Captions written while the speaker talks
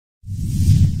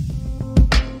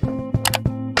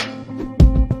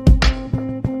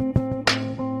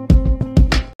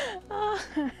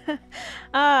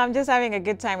I'm just having a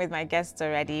good time with my guests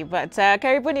already. But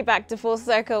karibuni back to Full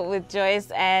Circle with Joyce.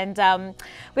 And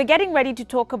we're getting ready to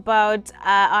talk about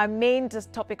our main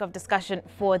topic of discussion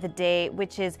for the day,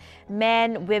 which is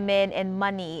men, women, and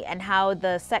money, and how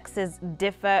the sexes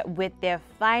differ with their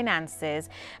finances.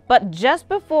 But just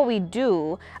before we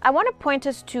do, I want to point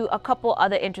us to a couple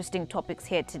other interesting topics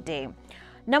here today.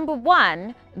 Number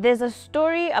one, there's a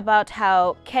story about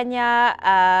how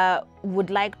Kenya would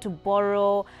like to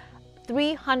borrow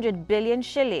 300 billion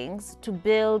shillings to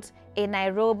build a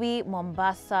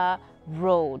Nairobi-Mombasa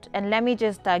road. And let me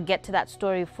just get to that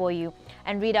story for you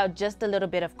and read out just a little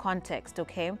bit of context,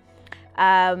 okay?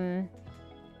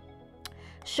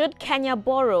 Should Kenya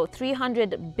borrow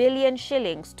 300 billion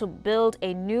shillings to build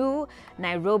a new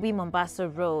Nairobi-Mombasa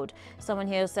road? Someone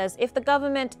here says, if the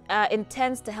government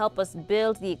intends to help us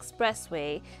build the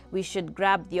expressway, we should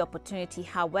grab the opportunity.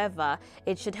 However,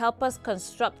 it should help us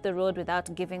construct the road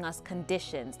without giving us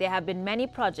conditions. There have been many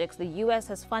projects the US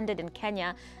has funded in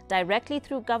Kenya directly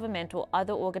through government or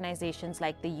other organizations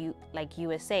like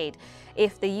USAID.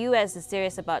 If the US is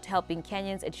serious about helping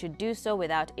Kenyans, it should do so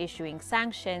without issuing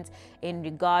sanctions in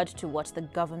regard to what the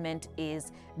government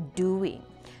is doing.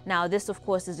 Now, this, of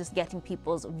course, is just getting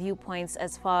people's viewpoints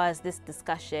as far as this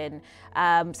discussion.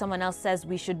 Someone else says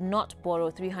we should not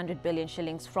borrow 300 billion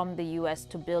shillings from the US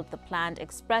to build the planned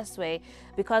expressway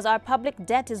because our public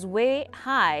debt is way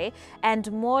high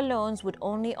and more loans would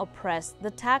only oppress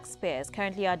the taxpayers.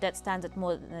 Currently, our debt stands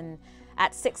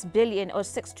at 6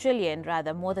 trillion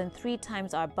rather, more than 3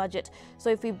 times our budget. So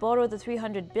if we borrow the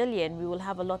 300 billion, we will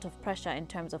have a lot of pressure in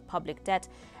terms of public debt.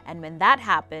 And when that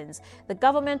happens, the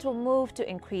government will move to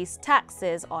increase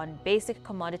taxes on basic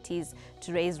commodities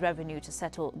to raise revenue to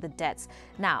settle the debts.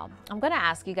 Now, I'm going to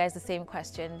ask you guys the same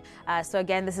question. So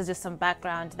again, this is just some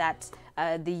background that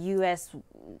the US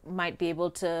might be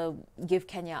able to give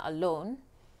Kenya a loan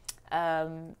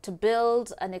to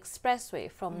build an expressway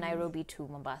from Nairobi to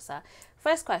Mombasa.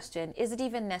 First question, is it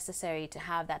even necessary to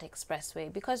have that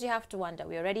expressway? Because you have to wonder,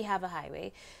 we already have a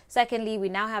highway. Secondly, we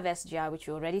now have SGR, which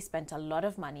we already spent a lot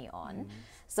of money on.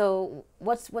 So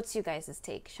what's you guys'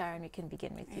 take? Sharon, we can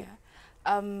begin with you.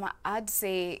 I'd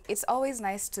say it's always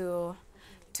nice to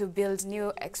build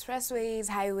new expressways,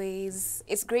 highways.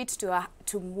 It's great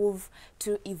to move,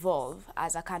 to evolve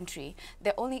as a country.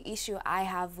 The only issue I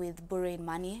have with borrowing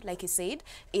money, like you said,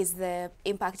 is the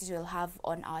impact it will have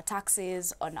on our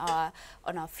taxes, on our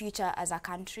future as a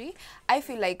country. I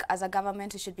feel like as a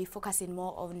government, we should be focusing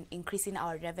more on increasing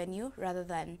our revenue rather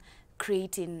than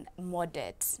creating more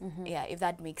debt. Yeah, if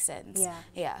that makes sense.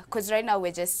 Yeah, because right now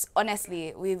we're just,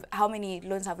 honestly, how many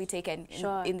loans have we taken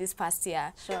in this past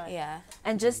year? Yeah.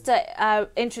 And just to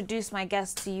introduce my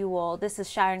guest to you all, this is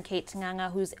Sharon Kate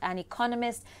Nganga, who's an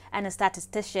economist and a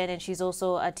statistician, and she's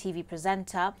also a TV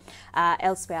presenter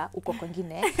elsewhere, uko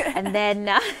kwengine. And then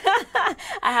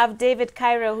I have David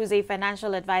Cairo, who's a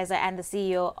financial advisor and the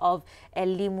CEO of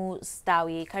Elimu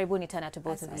Stawi. Karibuni tena to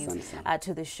both of you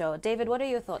to the show. David, what are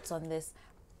your thoughts on this?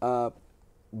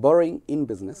 Borrowing in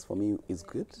business for me is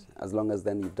good, as long as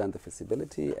then you've done the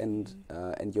feasibility and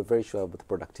you're very sure of the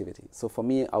productivity. So for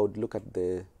me, I would look at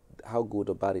how good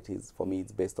or bad it is. For me,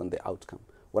 it's based on the outcome.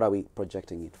 What are we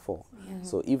projecting it for?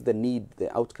 So if the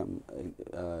outcome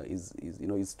is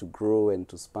to grow and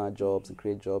to spur jobs and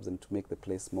create jobs and to make the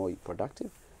place more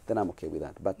productive, then I'm okay with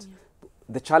that. But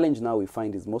the challenge now we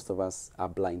find is most of us are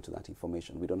blind to that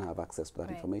information. We don't have access to that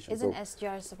information. Isn't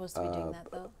SGR supposed to be doing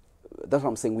that though? That's what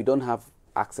I'm saying. We don't have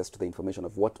access to the information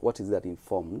of what is that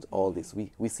informed all this.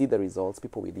 We see the results,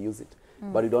 people will use it,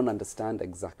 but we don't understand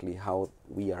exactly how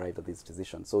we arrived at this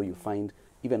decision. So you find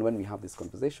even when we have this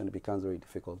conversation, it becomes very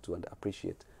difficult to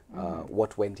appreciate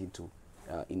what went into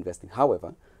investing.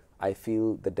 However, I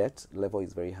feel the debt level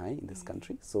is very high in this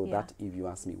country. So that, if you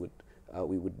ask me,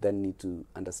 we would then need to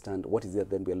understand what is it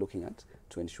then we're looking at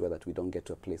to ensure that we don't get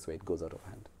to a place where it goes out of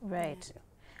hand. Right. Yeah.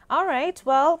 All right.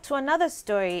 Well, to another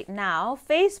story now.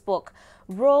 Facebook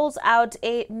rolls out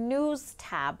a news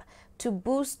tab to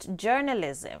boost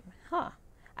journalism.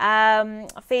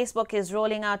 Facebook is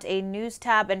rolling out a news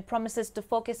tab and promises to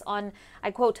focus on,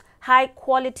 I quote,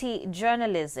 high-quality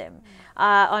journalism.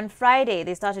 On Friday,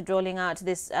 they started rolling out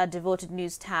this devoted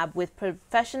news tab with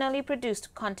professionally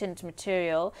produced content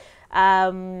material.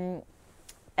 And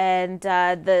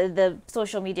the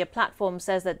social media platform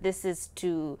says that this is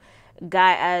to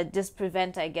just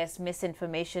prevent, I guess,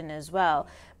 misinformation as well.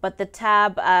 But the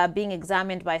tab being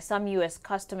examined by some U.S.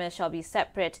 customers shall be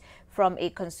separate from a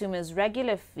consumer's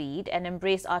regular feed and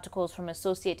embrace articles from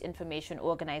associate information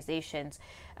organizations,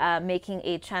 making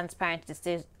a transparent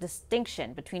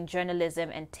distinction between journalism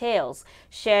and tales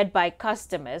shared by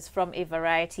customers from a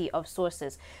variety of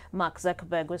sources. Mark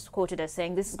Zuckerberg was quoted as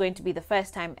saying, "This is going to be the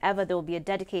first time ever there will be a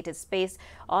dedicated space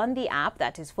on the app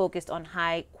that is focused on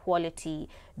high quality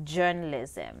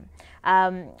journalism."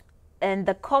 And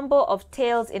the combo of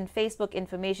tales in Facebook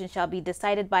information shall be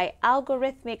decided by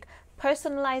algorithmic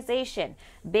personalization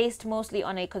based mostly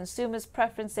on a consumer's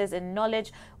preferences and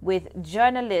knowledge, with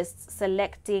journalists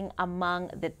selecting among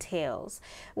the tales.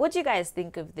 What do you guys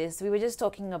think of this? We were just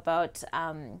talking about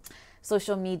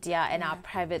social media and our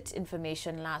private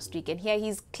information last week, and here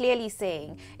he's clearly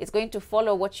saying it's going to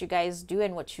follow what you guys do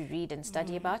and what you read and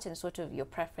study about and sort of your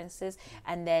preferences,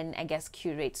 and then I guess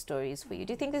curate stories for you.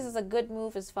 Do you think this is a good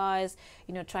move as far as,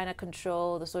 you know, trying to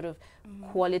control the sort of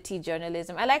quality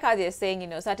journalism? I like how they're saying, you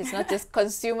know, so that it's not just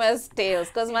consumers' tales,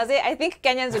 because Maze, I think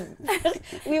Kenyans would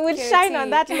we would shine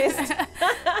on that list.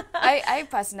 I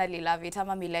personally love it. I'm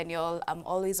a millennial. I'm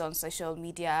always on social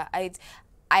media.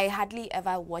 I hardly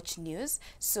ever watch news,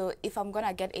 so if I'm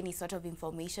gonna get any sort of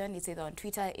information, it's either on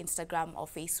Twitter, Instagram, or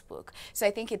Facebook. So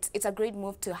I think it's a great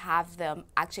move to have them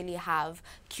actually have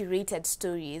curated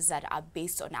stories that are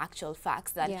based on actual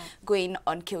facts, than going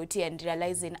on KOT and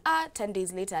realizing 10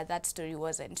 days later that story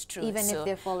wasn't true. Even if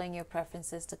they're following your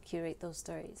preferences to curate those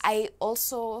stories. I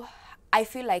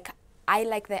feel like I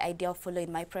like the idea of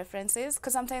following my preferences,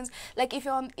 because sometimes, like if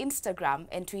you're on Instagram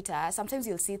and Twitter, sometimes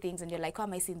you'll see things and you're like, why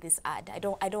am I seeing this ad? I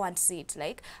don't want to see it.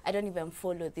 Like, I don't even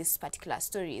follow these particular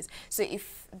stories. So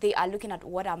if they are looking at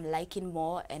what I'm liking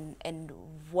more and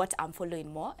what I'm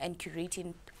following more and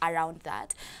curating around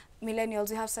that, millennials,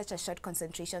 we have such a short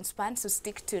concentration span, so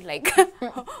stick to like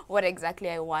what exactly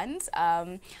I want.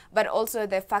 But also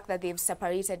the fact that they've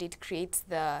separated it creates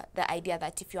the idea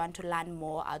that if you want to learn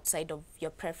more outside of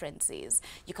your preferences,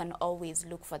 you can always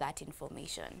look for that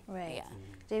information. Right. Yeah.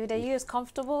 David, are you as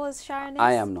comfortable as Sharon is?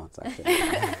 I am not, actually.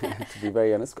 To be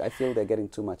very honest, I feel they're getting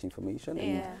too much information.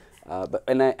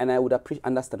 And, I would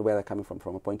understand where they're coming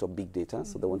from a point of big data,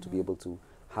 so they want to be able to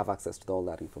have access to all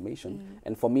that information.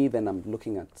 And for me, then I'm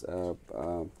looking at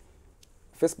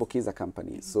Facebook is a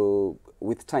company, so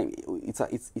with time,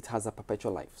 it has a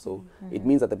perpetual life. So it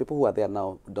means that the people who are there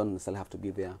now don't necessarily have to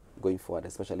be there going forward,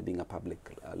 especially being a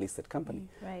public listed company.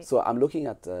 Right. So I'm looking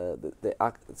at the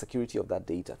security of that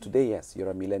data. Today, yes, you're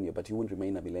a millennial, but you won't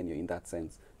remain a millennial in that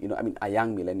sense. You know, I mean, a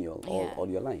young millennial all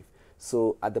your life.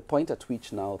 So at the point at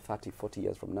which now, 30, 40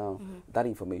 years from now, that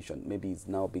information maybe is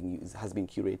now has been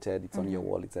curated, it's on your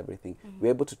wall, it's everything. We're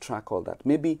able to track all that.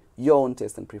 Maybe your own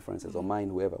taste and preferences or mine,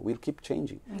 whoever, will keep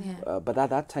changing. But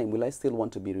at that time, will I still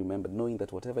want to be remembered, knowing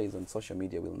that whatever is on social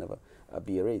media will never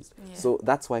be erased? So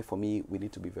that's why, for me, we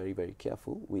need to be very, very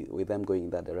careful with them going in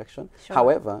that direction. Sure.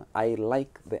 However, I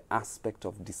like the aspect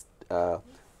of this,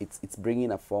 it's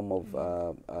bringing a form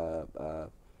of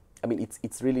I mean,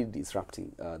 it's really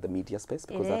disrupting the media space,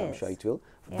 because that I'm sure it will.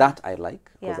 That I like,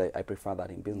 because I prefer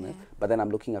that in business. But then I'm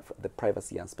looking at the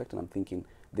privacy aspect, and I'm thinking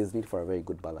there's need for a very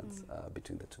good balance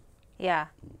between the two. Yeah.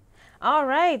 All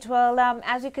right. Well,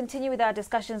 as we continue with our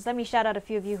discussions, let me shout out a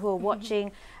few of you who are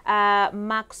watching.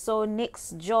 Maxo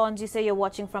Nix Jones, you say you're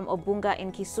watching from Obunga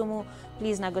in Kisumu.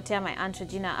 Please nagotea my Aunt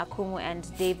Regina Akumu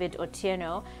and David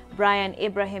Otieno. Brian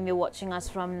Ibrahim, you're watching us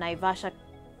from Naivasha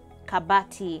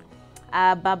Kabati.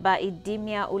 Baba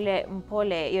Idimia Ule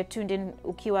Mpole, you're tuned in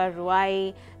ukiwa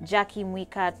Ruai. Jackie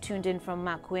Mwika, tuned in from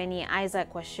Makueni.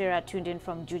 Isaac Washira, tuned in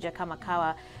from Juja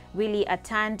Kamakawa. Willie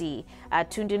Atandi,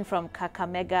 tuned in from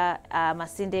Kakamega,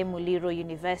 Masinde Muliro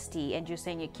University, and you're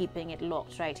saying you're keeping it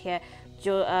locked right here.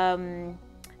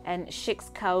 And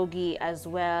Shix Kaugi as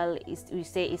well. We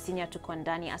say Isinya to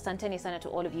Kondani. Asanteni sana to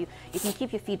all of you. You can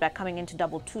keep your feedback coming into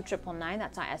 22999.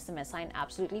 That's our SMS line.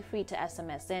 Absolutely free to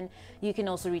SMS in. You can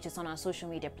also reach us on our social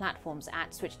media platforms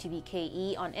at Switch TV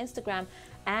KE on Instagram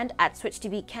and at Switch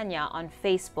TV Kenya on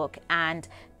Facebook and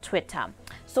Twitter.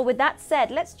 So with that said,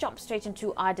 let's jump straight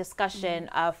into our discussion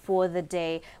for the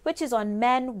day, which is on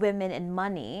men, women, and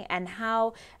money, and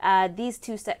how these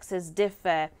two sexes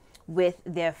differ with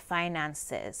their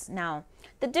finances. Now,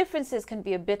 the differences can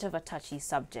be a bit of a touchy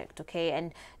subject, okay?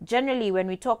 And generally, when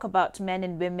we talk about men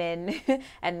and women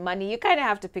and money, you kind of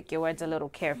have to pick your words a little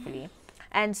carefully.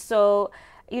 And so,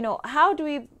 you know, how do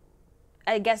we,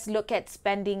 I guess, look at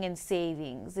spending and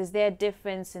savings? Is there a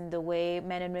difference in the way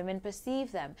men and women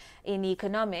perceive them? In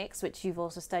economics, which you've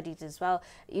also studied as well,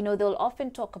 you know, they'll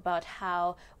often talk about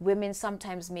how women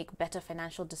sometimes make better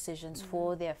financial decisions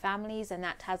for their families, and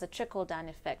that has a trickle-down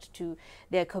effect to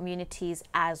their communities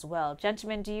as well.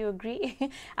 Gentlemen, do you agree?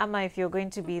 Amma, if you're going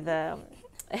to be the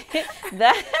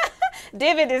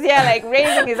David is here like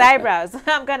raising his eyebrows.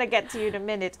 I'm going to get to you in a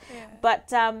minute. Yeah.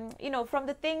 But, you know, from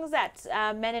the things that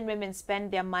men and women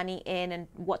spend their money in and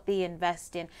what they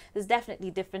invest in, there's definitely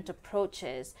different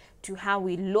approaches to how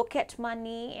we look at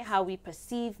money, how we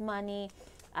perceive money,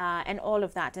 and all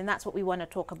of that. And that's what we want to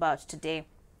talk about today.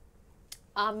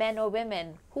 Are men or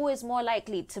women? Who is more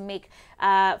likely to make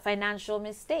financial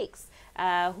mistakes?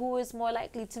 Who is more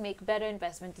likely to make better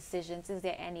investment decisions? Is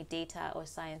there any data or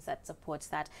science that supports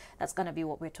that? That's going to be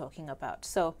what we're talking about.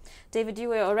 So, David, you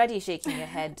were already shaking your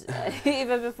head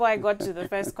even before I got to the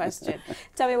first question.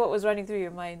 Tell me what was running through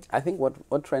your mind. I think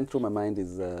what ran through my mind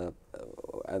is,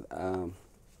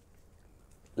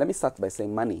 let me start by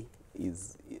saying money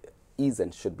is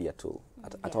and should be a tool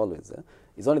at always.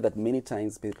 It's only that many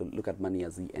times people look at money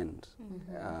as the end,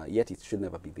 yet it should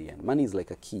never be the end. Money is like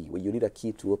a key. When you need a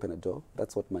key to open a door,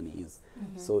 that's what money is.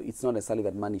 So it's not necessarily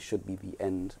that money should be the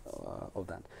end of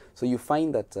that. So you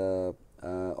find that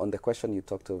on the question you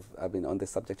talked of, I mean, on the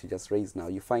subject you just raised now,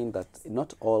 you find that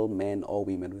not all men or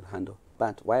women will handle.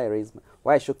 But why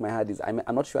I shook my head is I'm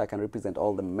not sure I can represent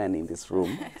all the men in this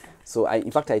room. So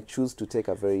in fact, I choose to take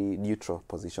a very neutral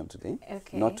position today,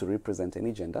 not to represent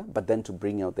any gender, but then to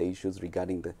bring out the issues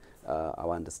regarding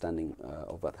our understanding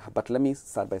of that. But let me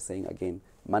start by saying again,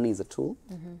 money is a tool,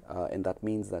 and that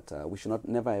means that we should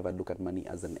never ever look at money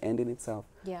as an end in itself,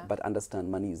 but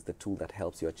understand money is the tool that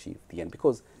helps you achieve the end.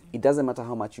 Because it doesn't matter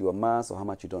how much you amass or how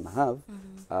much you don't have,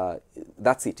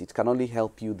 that's it. It can only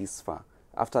help you this far.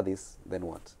 After this, then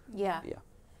what? Yeah.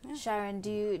 Sharon,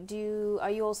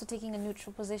 are you also taking a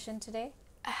neutral position today?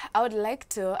 I would like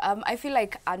to. I feel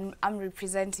like I'm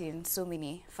representing so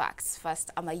many facts.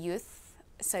 First, I'm a youth,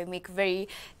 so I make very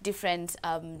different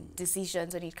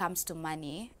decisions when it comes to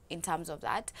money in terms of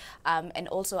that, and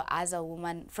also as a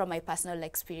woman from my personal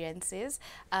experiences,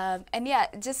 and yeah,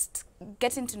 just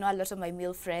getting to know a lot of my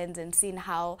male friends and seeing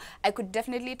how I could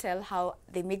definitely tell how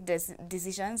they make these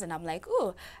decisions, and I'm like,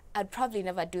 oh, I'd probably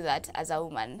never do that as a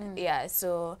woman. Yeah,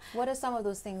 so what are some of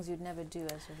those things you'd never do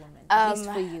as a woman, at least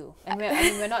for you? And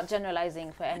we're not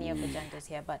generalizing for any of the genders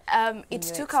here, but it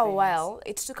took a while.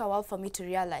 It took a while for me to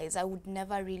realize I would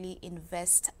never really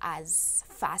invest as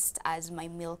fast as my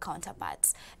male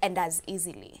counterparts and as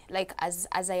easily. Like as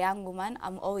a young woman,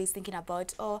 I'm always thinking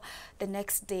about, oh, the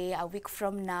next day, a week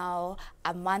from now,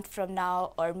 a month from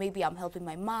now, or maybe I'm helping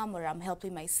my mom or I'm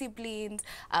helping my siblings.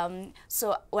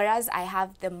 So whereas I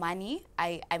have the money,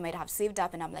 I might have saved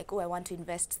up and I'm like, oh, I want to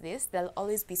invest this. There'll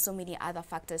always be so many other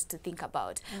factors to think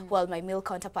about. Well, my male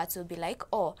counterparts will be like,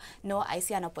 oh, no, I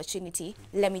see an opportunity,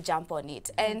 let me jump on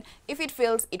it. And if it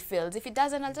fails, it fails. If it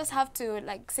doesn't, I'll just have to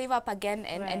like save up again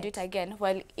and do it again.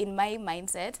 Well, in my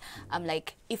mindset, I'm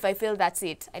like, if I fail, that's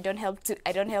it. I don't help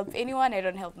anyone, I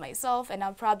don't help myself, and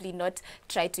I'll probably not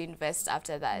try to invest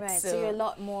after that. Right, so you're a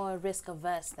lot more risk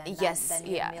averse than your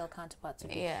male counterparts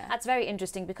would be. That's very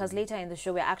interesting, because later in the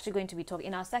show we're actually going to be talking,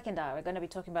 in our second hour, we're going to be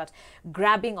talking about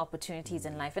grabbing opportunities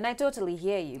in life. And I totally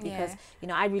hear you, because you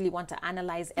know, I really want to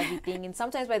analyze everything, and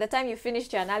sometimes by the time you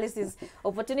finished your analysis,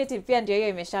 opportunity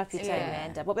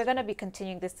but we're going to be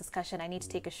continuing this discussion. I need to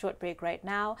take a short break right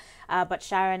now, but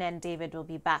Sharon and David will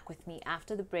be back with me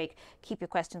after the break. Keep your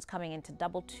questions coming into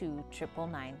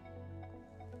 22999.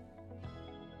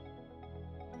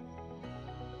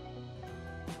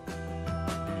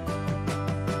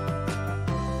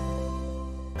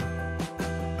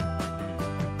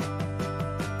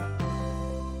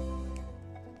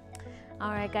 All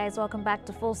right, guys, welcome back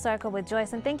to Full Circle with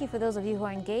Joyce, and thank you for those of you who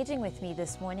are engaging with me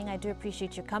this morning. I do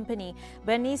appreciate your company.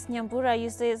 Bernice Nyambura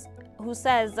who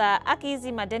says,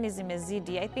 Akizi madeni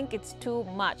zimezidi. I think it's too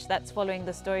much. That's following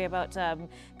the story about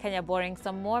Kenya borrowing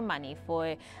some more money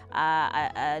for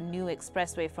a new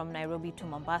expressway from Nairobi to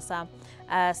Mombasa.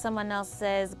 Someone else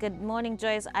says, good morning,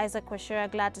 Joyce. Isaac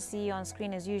Kwashira, glad to see you on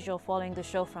screen as usual, following the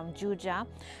show from Juja.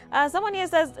 Someone here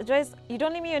says, Joyce, you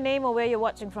don't leave me your name or where you're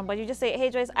watching from, but you just say, hey,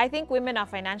 Joyce, I think women are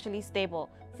financially stable.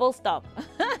 Full stop.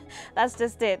 That's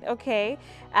just it. Okay.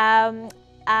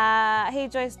 Hey,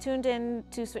 Joyce, tuned in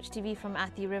to Switch TV from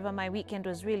Athi River. My weekend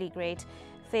was really great.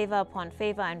 Favor upon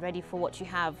favor, and ready for what you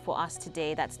have for us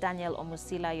today. That's Daniel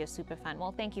Omusila, your super fan.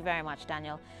 Well, thank you very much,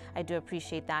 Daniel. I do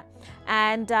appreciate that.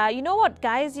 And you know what,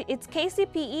 guys? It's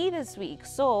KCPE this week.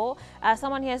 So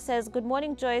someone here says, good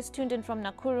morning, Joyce. Tuned in from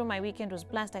Nakuru. My weekend was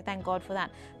blessed. I thank God for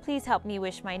that. Please help me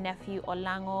wish my nephew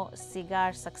Olango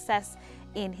Sigar success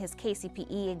in his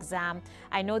KCPE exam.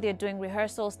 I know they're doing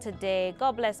rehearsals today.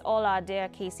 God bless all our dear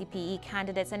KCPE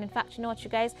candidates. And in fact, you know what, you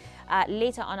guys,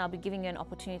 later on I'll be giving you an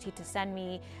opportunity to send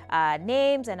me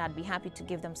names, and I'd be happy to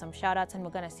give them some shout outs, and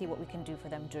we're going to see what we can do for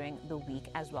them during the week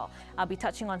as well. I'll be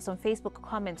touching on some Facebook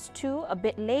comments too a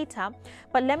bit later,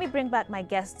 but let me bring back my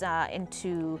guest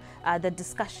into the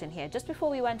discussion here. Just before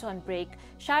we went on break,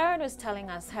 Sharon was telling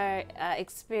us her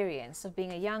experience of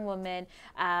being a young woman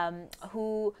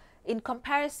who, in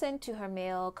comparison to her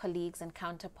male colleagues and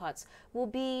counterparts, will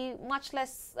be much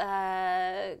less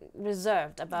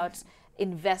reserved about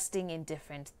investing in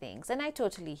different things. And I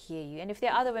totally hear you. And if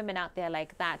there are other women out there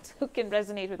like that who can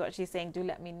resonate with what she's saying, do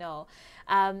let me know.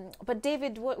 But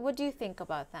David, what do you think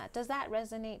about that? Does that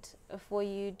resonate for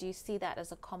you? Do you see that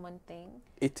as a common thing?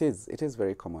 It is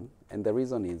very common. And the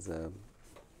reason is,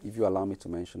 if you allow me to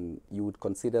mention, you would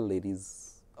consider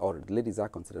ladies, or ladies are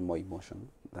considered more emotional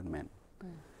than men.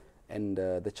 And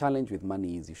the challenge with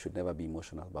money is you should never be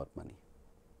emotional about money.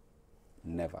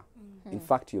 Never. In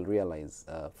fact, you'll realize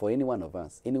for any one of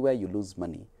us, anywhere you lose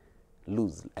money,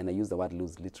 and I use the word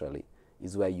lose literally,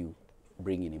 is where you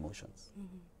bring in emotions.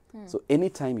 So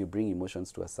anytime you bring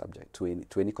emotions to a subject, to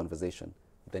any conversation,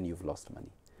 then you've lost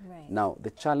money. Right. Now,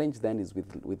 the challenge then is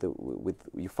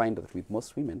you find that with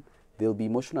most women, they'll be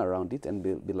emotional around it, and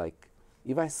they'll be like,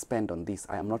 if I spend on this,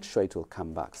 I am not sure it will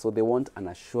come back. So they want an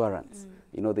assurance.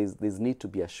 You know, there's need to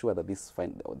be assured that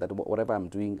that whatever I'm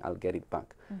doing, I'll get it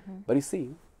back. But you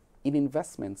see, in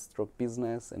investments, stroke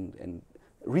business, and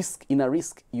risk, in a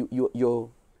risk, you're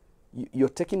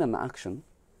taking an action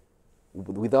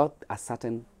without a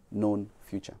certain known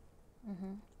future.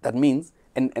 That means,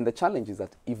 and the challenge is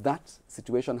that if that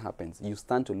situation happens, you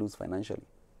stand to lose financially.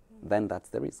 Then that's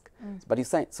the risk. But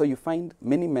you find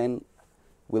many men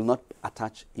will not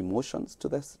attach emotions to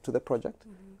the project,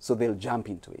 so they'll jump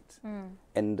into it.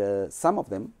 And some of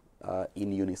them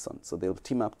in unison, so they'll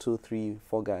team up 2, 3,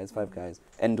 4 guys, 5 guys,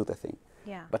 and do the thing.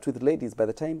 Yeah. But with ladies, by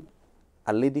the time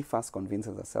a lady first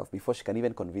convinces herself, before she can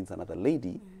even convince another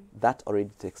lady, that already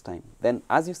takes time. Then,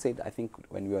 as you said, I think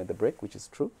when we were at the break, which is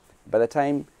true, by the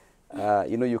time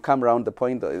you come around the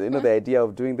point, the idea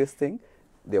of doing this thing,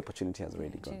 the opportunity has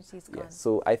already gone. Yeah.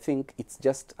 So I think it's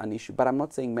just an issue. But I'm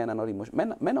not saying men are not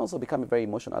emotional. Men also become very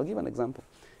emotional. I'll give an example.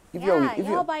 If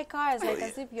you buy cars like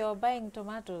as if you're buying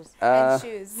tomatoes and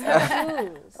shoes.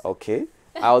 Okay.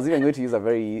 I was even going to use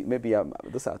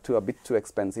those are a bit too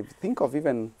expensive. Think of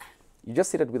even, you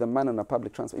just sit with a man on a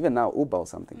public transport, even now Uber or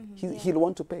something. He'll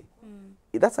want to pay.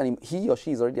 He or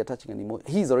she is already attaching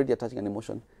an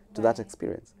emotion to that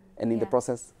experience. And in the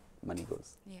process, money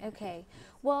goes. Yeah. Okay.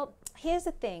 Well, here's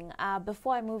the thing.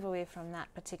 Before I move away from that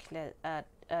particular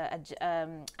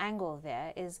angle,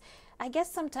 there is, I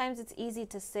guess sometimes it's easy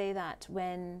to say that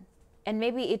when, and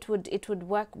maybe it would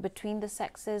work between the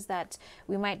sexes, that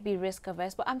we might be risk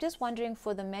averse. But I'm just wondering,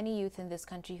 for the many youth in this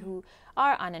country who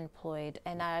are unemployed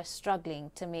and are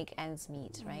struggling to make ends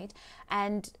meet, right?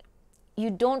 And you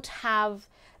don't have,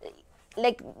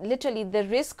 like, literally the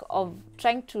risk of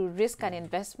trying to risk an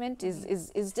investment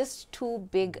is just too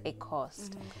big a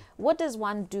cost. What does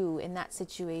one do in that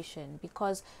situation?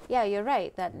 Because, yeah, you're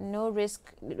right, that no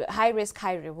risk, high risk,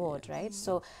 high reward, right?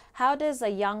 So how does a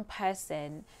young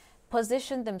person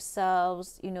position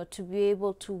themselves, to be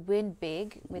able to win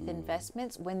big with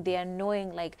investments when they are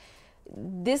knowing, like,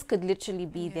 this could literally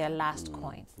be their last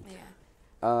coin?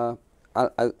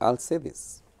 I'll say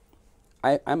this.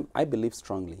 I believe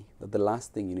strongly that the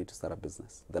last thing you need to start a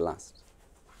business,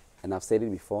 and I've said it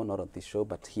before, not on this show,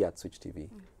 but here at Switch TV,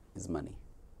 is money.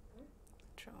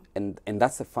 True. And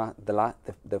that's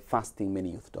the first thing many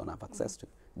youth don't have access to.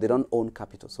 They don't own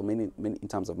capital, so many in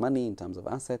terms of money, in terms of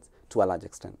assets, to a large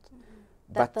extent.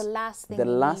 But the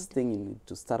last thing you need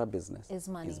to start a business is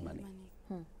money.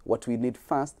 What we need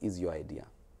first is your idea,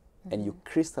 and you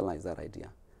crystallize that idea.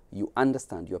 You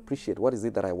understand, you appreciate, what is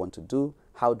it that I want to do?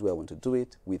 How do I want to do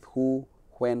it? With who,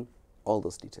 when, all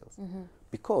those details.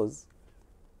 Because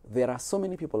there are so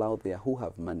many people out there who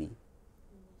have money,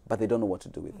 but they don't know what to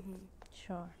do with it.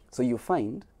 Sure. So you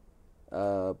find,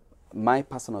 my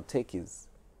personal take is,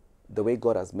 the way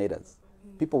God has made us,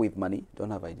 people with money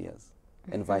don't have ideas,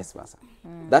 and vice versa.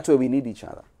 That way we need each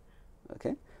other.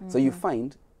 Okay? So you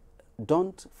find,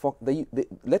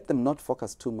 let them not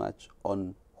focus too much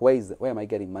on where am I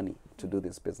getting money to do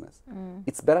this business.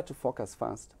 It's better to focus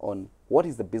first on what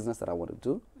is the business that I want to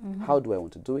do, how do I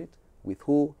want to do it, with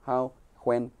who, how,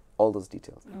 when, all those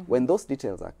details. When those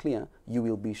details are clear, you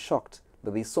will be shocked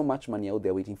that there's so much money out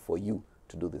there waiting for you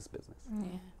to do this business.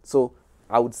 So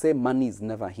I would say money is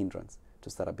never a hindrance. to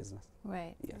start a business.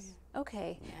 Right. Yes.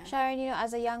 Okay. Yeah. Sharon, you know,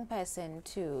 as a young person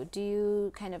too, do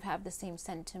you kind of have the same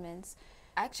sentiments?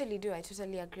 I actually do. I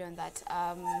totally agree on that.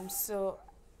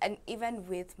 And even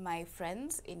with my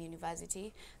friends in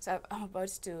university, so I'm about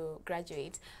to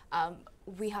graduate,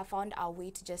 we have found our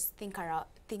way to just think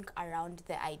around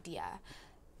the idea.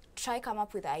 Try come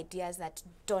up with ideas that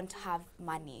don't have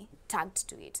money tagged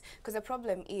to it. Because the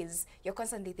problem is you're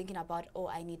constantly thinking about, oh,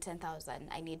 I need 10,000,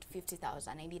 I need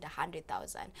 50,000, I need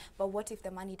 100,000. But what if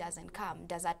the money doesn't come?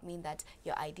 Does that mean that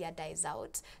your idea dies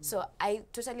out? So I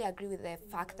totally agree with the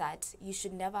fact that you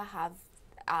should never have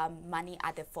money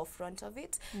at the forefront of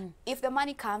it. If the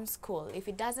money comes, cool. If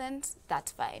it doesn't,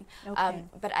 that's fine. Okay.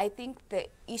 But I think the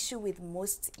issue with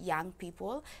most young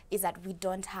people is that we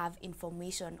don't have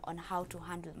information on how to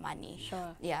handle money.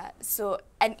 Sure. Yeah. So,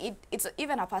 and it's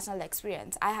even a personal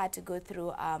experience. I had to go through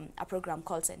a program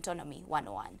called Centonomy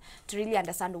 101 to really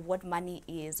understand what money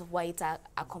is, why it's a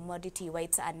commodity, why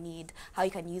it's a need, how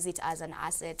you can use it as an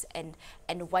asset, and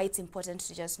why it's important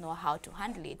to just know how to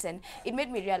handle it. And it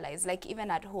made me realize, like,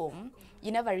 even at home,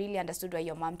 you never really understood why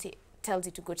your mom tells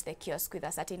you to go to the kiosk with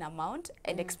a certain amount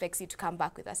and expects you to come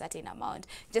back with a certain amount.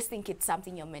 Just think it's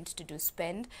something you're meant to do,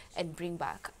 spend and bring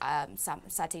back some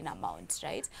certain amount,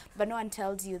 right? But no one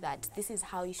tells you that this is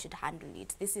how you should handle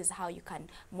it. This is how you can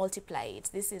multiply it.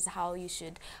 This is how you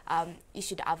should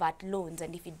avert loans.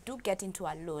 And if you do get into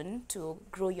a loan to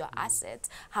grow your assets,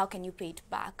 how can you pay it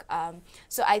back?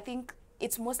 So I think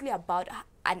it's mostly about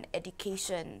an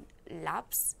education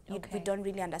lapse. Okay. We don't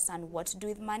really understand what to do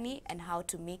with money and how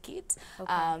to make it.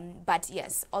 Okay. But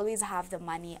yes, always have the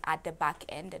money at the back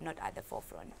end and not at the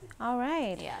forefront. All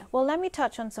right. Yeah. Well, let me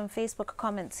touch on some Facebook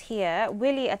comments here.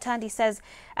 Willie Atandi says,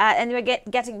 and we're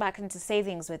getting back into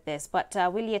savings with this, but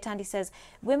Willie Atandi says,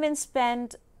 women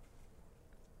spend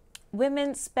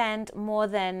more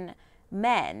than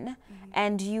men,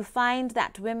 and you find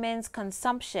that women's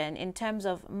consumption in terms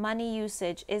of money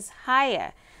usage is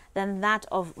higher than that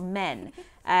of men.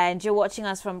 And you're watching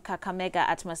us from Kakamega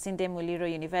at Masinde Muliro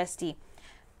University.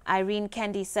 Irene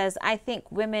Kendi says, I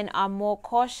think women are more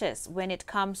cautious when it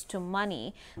comes to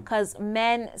money because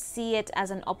men see it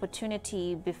as an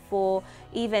opportunity before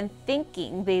even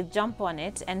thinking. They jump on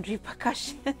it and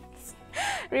repercussions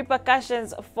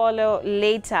follow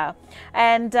later.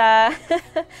 And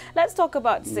let's talk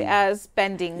about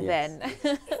spending then.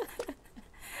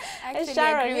 Actually,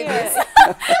 Sharon, agree with yeah. this.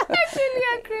 Actually,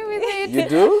 agree with it. You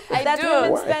do? That do.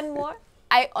 women Why? spend more?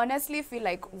 I honestly feel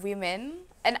like women,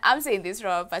 and I'm saying this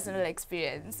from a personal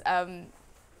experience, I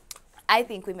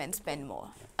think women spend more.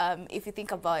 If you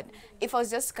think about, if I was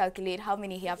just to calculate how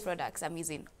many hair products I'm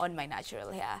using on my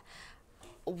natural hair,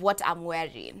 what I'm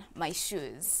wearing, my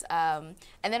shoes. And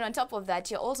then on top of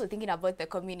that, you're also thinking about the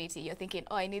community. You're thinking,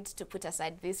 oh, I need to put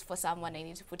aside this for someone. I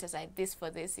need to put aside this for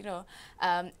this, you know.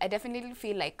 I definitely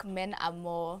feel like men are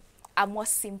more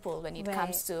simple when it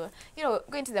comes to, you know,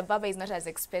 going to the barber is not as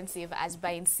expensive as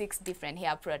buying 6 different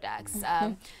hair products.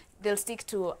 They'll stick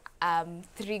to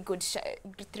 3 good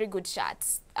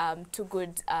shirts, 2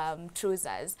 good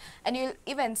trousers. And you'll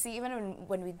even see, even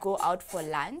when we go out for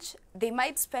lunch, they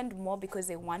might spend more because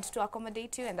they want to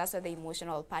accommodate you, and that's where the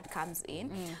emotional part comes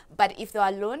in. But if they're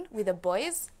alone with the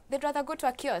boys, they'd rather go to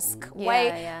a kiosk.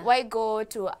 Why go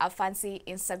to a fancy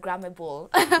Instagrammable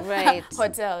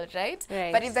hotel, right?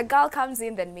 But if the girl comes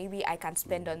in, then maybe I can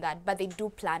spend on that. But they do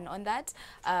plan on that.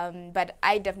 But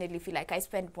I definitely feel like I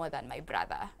spend more than my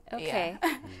brother. Okay.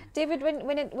 Yeah. David,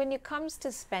 when it comes to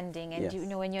spending and Yes. you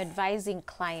know, when you're advising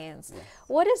clients,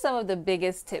 what are some of the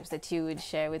biggest tips that you would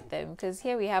share with them? Because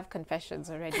here we have confessions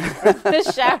already from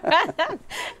Sharon.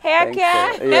 Hair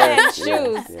care and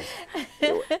shoes.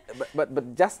 Yes.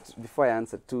 But just before I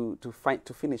answer, to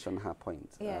finish on her point,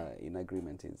 in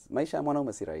agreement is maisha ya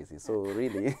mwanaume si rahisi. So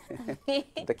really,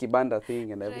 the kibanda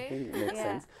thing and everything makes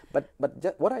sense. But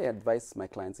what I advise my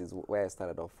clients is where I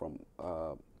started off from.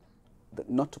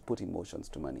 Not to put emotions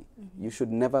to money. You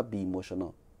should never be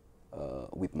emotional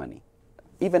with money.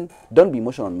 Even don't be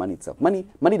emotional on money itself.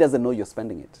 Money doesn't know you're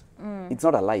spending it. It's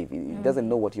not alive. It doesn't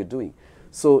know what you're doing.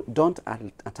 So don't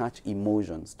attach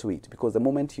emotions to it, because the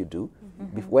moment you do,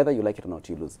 whether you like it or not,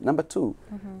 you lose. Number 2,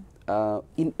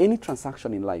 in any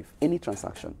transaction in life, any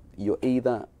transaction, you're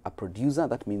either a producer,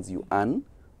 that means you earn,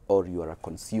 or you are a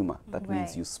consumer, that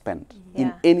means you spend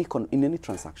in any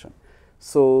transaction.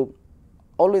 So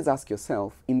always ask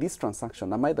yourself, in this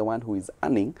transaction, am I the one who is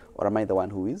earning, or am I the one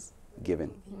who is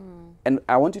giving? And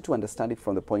I want you to understand it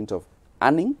from the point of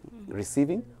earning,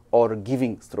 receiving, or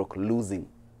giving / losing.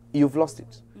 You've lost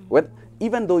it.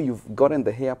 Even though you've gotten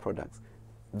the hair products,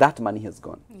 that money has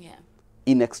gone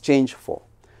in exchange for.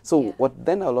 So what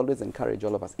then I'll always encourage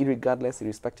all of us, irregardless,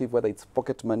 irrespective, whether it's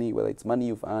pocket money, whether it's money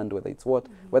you've earned, whether it's what,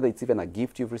 whether it's even a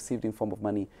gift you've received in form of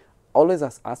money, always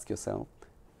ask yourself,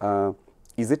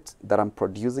 is it that I'm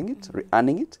producing it,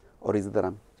 earning it, or is it that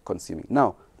I'm consuming?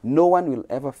 Now, no one will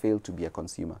ever fail to be a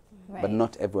consumer, but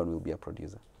not everyone will be a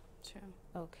producer. True.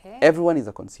 Okay. Everyone is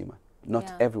a consumer,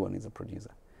 not everyone is a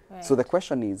producer. Right. So the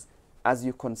question is, as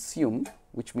you consume,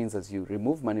 which means as you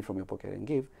remove money from your pocket and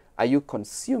give, are you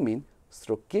consuming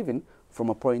stroke giving from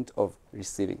a point of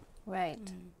receiving?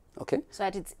 Right. Okay? So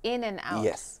that it's in and out.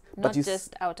 Yes. Not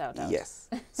just out. Yes.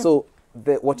 So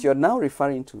what you're now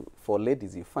referring to for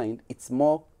ladies, you find it's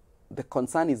more, the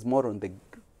concern is more on the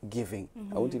giving.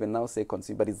 I won't even now say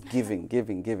consume, but it's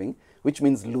giving, which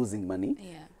means losing money,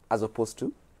 as opposed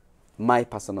to my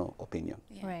personal opinion.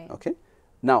 Right. Okay?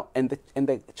 Now, and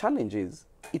the challenge is,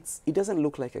 it doesn't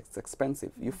look like it's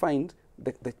expensive. You find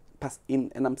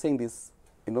and I'm saying this,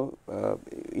 you know,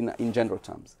 in general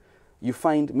terms, you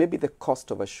find maybe the cost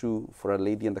of a shoe for a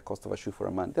lady and the cost of a shoe for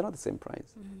a man, they're not the same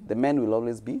price. The men will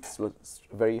always be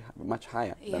very much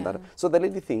higher than that. So the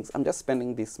lady thinks, I'm just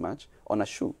spending this much on a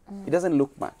shoe. It doesn't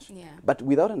look much. But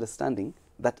without understanding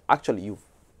that actually you've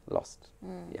lost.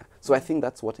 So I think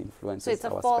that's what influences our So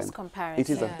it's a false spend.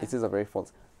 comparison. It is a very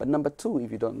false. But number two,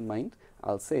 if you don't mind,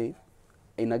 I'll say,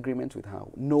 in agreement with her,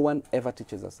 no one ever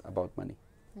teaches us about money,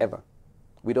 ever.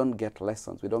 We don't get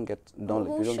lessons. We don't get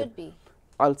knowledge. Who should be?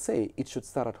 I'll say it should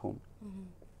start at home.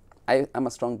 I'm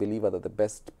a strong believer that the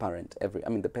best parent,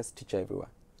 the best teacher everywhere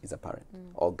is a parent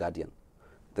or guardian.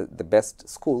 The best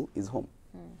school is home.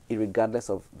 Irregardless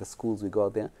of the schools we go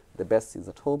out there, the best is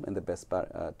at home and the best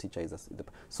teacher is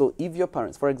so if your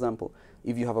parents, for example,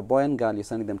 if you have a boy and girl, you're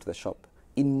sending them to the shop,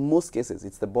 in most cases,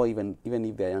 it's the boy, even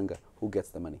if they're younger, who gets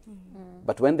the money.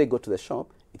 But when they go to the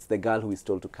shop, it's the girl who is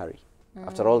told to carry.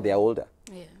 After all, they are older.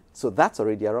 So that's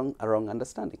already a wrong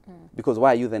understanding. Because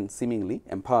why are you then seemingly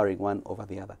empowering one over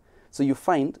the other? So you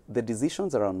find the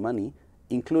decisions around money,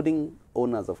 including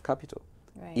owners of capital.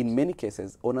 In many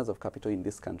cases, owners of capital in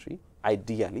this country,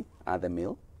 ideally, are the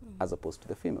male as opposed to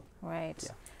the female. Right.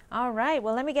 All right.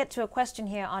 Well, let me get to a question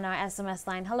here on our SMS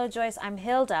line. Hello, Joyce. I'm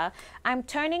Hilda. I'm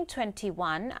turning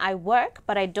 21. I work,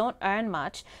 but I don't earn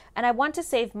much. And I want to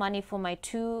save money for my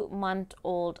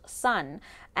 2-month-old son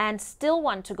and still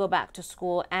want to go back to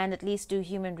school and at least do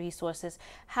human resources.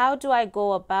 How do I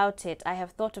go about it? I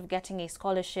have thought of getting a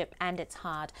scholarship and it's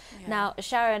hard. Now,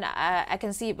 Sharon, I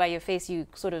can see by your face you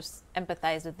sort of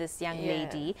empathize with this young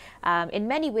lady. In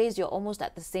many ways, you're almost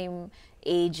at the same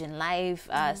age in life,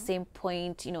 same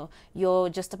point, you know, you're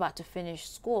just about to finish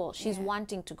school. She's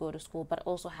wanting to go to school, but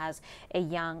also has a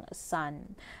young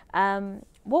son.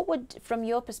 What would, from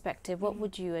your perspective, what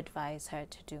would you advise her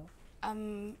to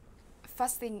do?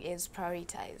 First thing is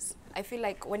prioritize. I feel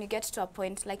like when you get to a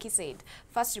point, like you said,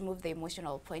 first remove the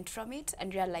emotional point from it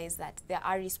and realize that there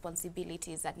are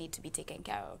responsibilities that need to be taken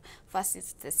care of. First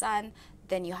it's the son,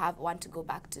 then you want to go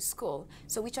back to school.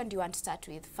 So which one do you want to start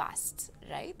with first,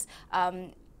 right?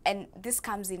 And this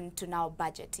comes into now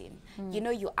budgeting. You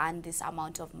know you earn this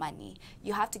amount of money.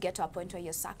 You have to get to a point where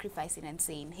you're sacrificing and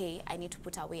saying, hey, I need to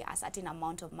put away a certain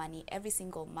amount of money every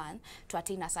single month to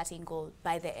attain a certain goal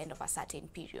by the end of a certain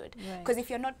period. Because if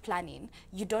you're not planning,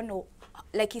 you don't know,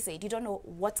 like you said, you don't know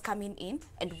what's coming in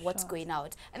and what's going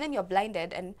out. And then you're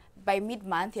blinded, and by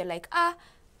mid-month, you're like,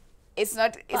 it's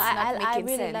not making sense. I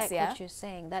really like what you're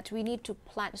saying, that we need to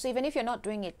plan. So even if you're not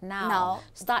doing it now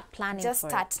start planning. Just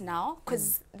start now,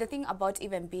 because the thing about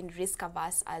even being risk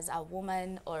averse as a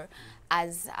woman or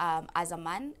as a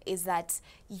man is that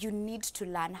you need to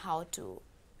learn how to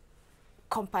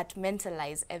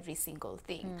compartmentalize every single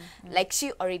thing. Like,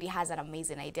 she already has an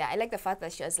amazing idea. I like the fact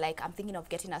that she was like, I'm thinking of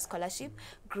getting a scholarship.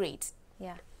 Great.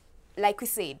 Like we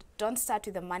said, don't start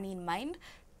with the money in mind.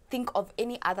 Think of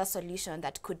any other solution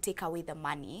that could take away the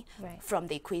money from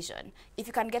the equation. If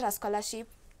you can get a scholarship,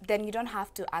 then you don't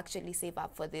have to actually save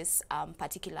up for this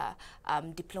particular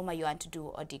diploma you want to do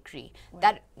or degree.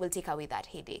 That will take away that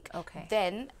headache.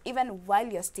 Then, even while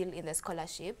you're still in the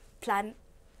scholarship, plan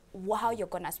how you're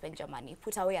going to spend your money.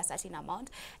 Put away a certain amount,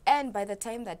 and by the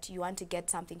time that you want to get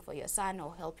something for your son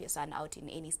or help your son out in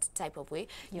any type of way,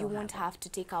 you won't have to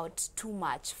take out too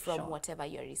much from whatever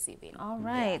you're receiving. All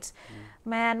right.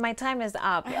 Man, my time is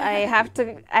up. I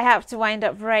have to wind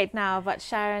up right now. But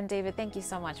Sharon, David, thank you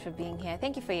so much for being here.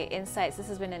 Thank you for your insights. This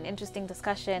has been an interesting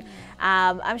discussion.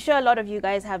 I'm sure a lot of you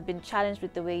guys have been challenged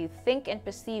with the way you think and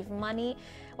perceive money.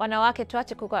 Wanawake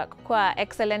tuache kuwa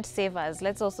excellent savers.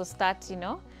 Let's also start, you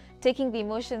know, taking the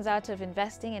emotions out of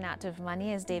investing and out of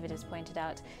money, as David has pointed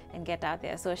out, and get out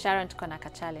there. So Sharon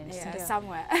Tukonaka challenge. Yeah,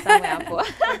 somewhere.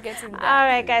 We're getting there. All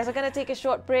right, guys, we're going to take a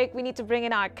short break. We need to bring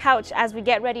in our couch as we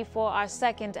get ready for our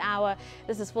second hour.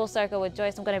 This is Full Circle with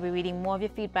Joyce. I'm going to be reading more of your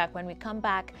feedback when we come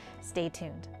back. Stay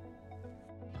tuned.